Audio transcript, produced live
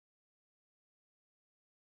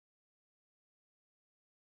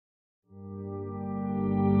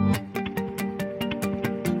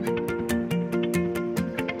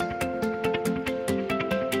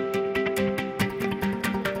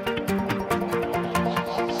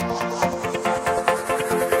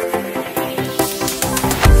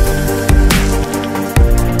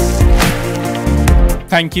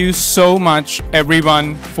Thank you so much,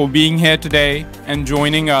 everyone, for being here today and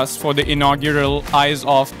joining us for the inaugural Eyes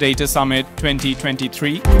Off Data Summit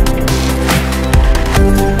 2023.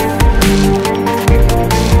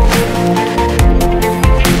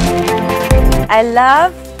 I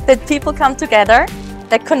love that people come together,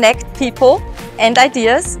 that connect people and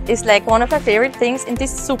ideas is like one of my favorite things in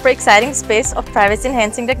this super exciting space of privacy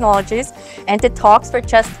enhancing technologies, and the talks were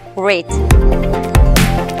just great.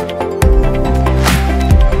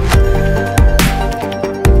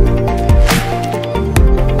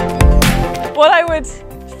 What I would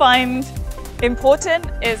find important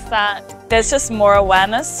is that there's just more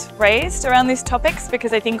awareness raised around these topics,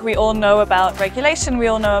 because I think we all know about regulation, we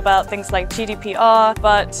all know about things like GDPR,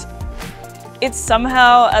 but it's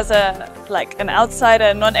somehow, as an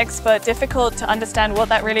outsider, non-expert, difficult to understand what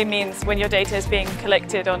that really means when your data is being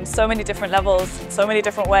collected on so many different levels, so many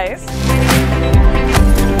different ways.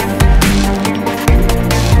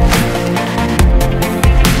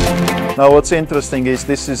 Now what's interesting is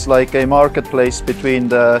this is like a marketplace between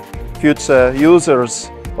the future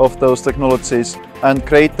users of those technologies and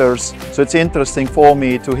creators. So it's interesting for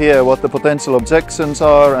me to hear what the potential objections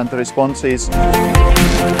are and the responses.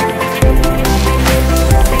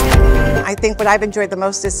 I think what I've enjoyed the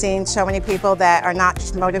most is seeing so many people that are not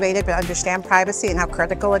just motivated but understand privacy and how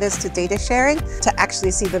critical it is to data sharing, to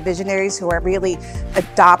actually see the visionaries who are really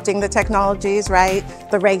adopting the technologies, right?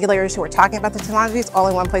 The regulators who are talking about the technologies all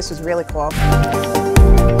in one place was really cool.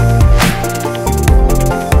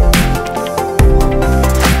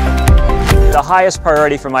 The highest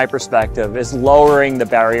priority from my perspective is lowering the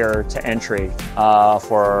barrier to entry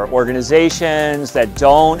for organizations that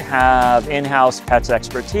don't have in-house pets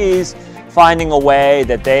expertise, finding a way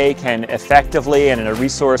that they can effectively and in a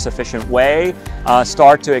resource-efficient way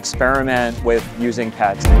start to experiment with using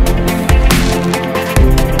pets.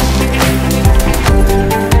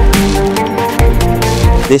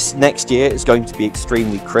 This next year is going to be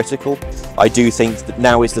extremely critical. I do think that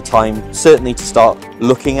now is the time certainly to start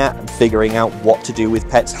looking at and figuring out what to do with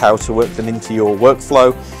pets, how to work them into your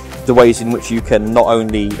workflow, the ways in which you can not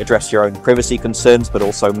only address your own privacy concerns but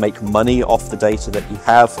also make money off the data that you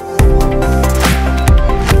have.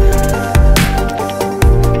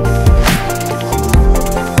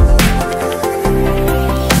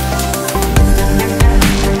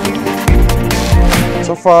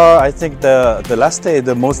 So far, I think the last day,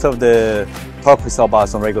 most of the talk is about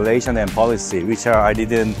some regulation and policy, which I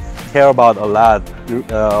didn't care about a lot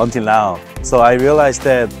until now. So I realized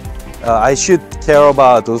that I should care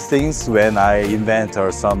about those things when I invent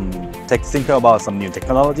or think about some new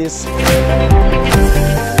technologies.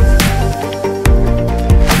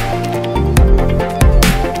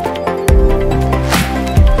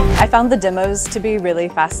 I found the demos to be really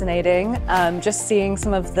fascinating. Just seeing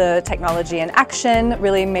some of the technology in action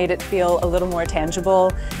really made it feel a little more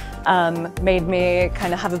tangible, made me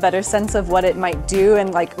kind of have a better sense of what it might do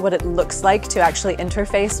and what it looks like to actually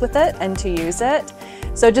interface with it and to use it.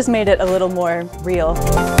 So it just made it a little more real.